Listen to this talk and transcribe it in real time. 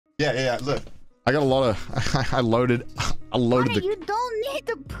Yeah. Look, I got a lot of. I loaded Connor, the. you don't need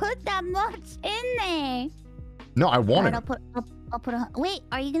to put that much in there. No, I want it. I'll put a. Wait,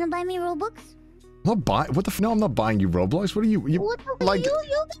 are you gonna buy me Robux? I'm not buying. What the? No, I'm not buying you Roblox. What are you? What the, like? You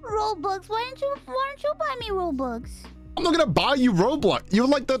get Robux. Why don't you buy me Robux? I'm not gonna buy you Roblox. You're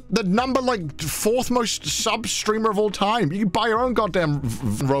like the number like 4th most sub streamer of all time. You can buy your own goddamn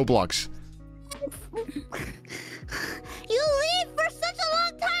Roblox. You leave for such a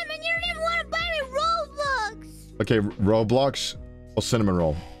long time and you don't even want to buy me Robux. Okay, Roblox or cinnamon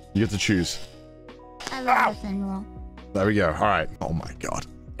roll. You get to choose. I love the cinnamon roll. There we go. All right. Oh my god.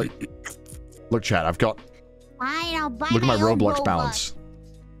 Look, chat. I've got. Fine, I'll buy Look at my Roblox Robux balance.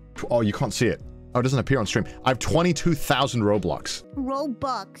 Oh, you can't see it. Oh, it doesn't appear on stream. I have 22,000 Roblox.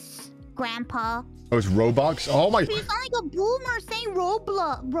 Robux, Grandpa. Oh, it's Robux? Oh my. You sound like a boomer saying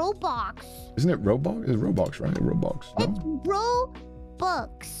Roblox. Isn't it Roblox? It's Roblox, right? Roblox. No? It's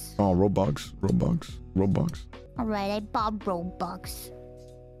Robux. Oh, Robux. All right, I bought Robux.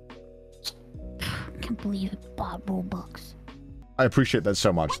 I can't believe it, bought Robux. I appreciate that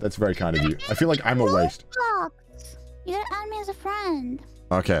so much. That's very kind of you. I feel like I'm a waste. Robux. You gotta add me as a friend.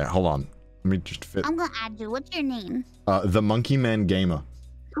 Okay, hold on. Let me just fit. I'm gonna add you. What's your name? The Monkey Man Gamer.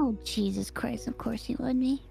 Oh, Jesus Christ. Of course you would be.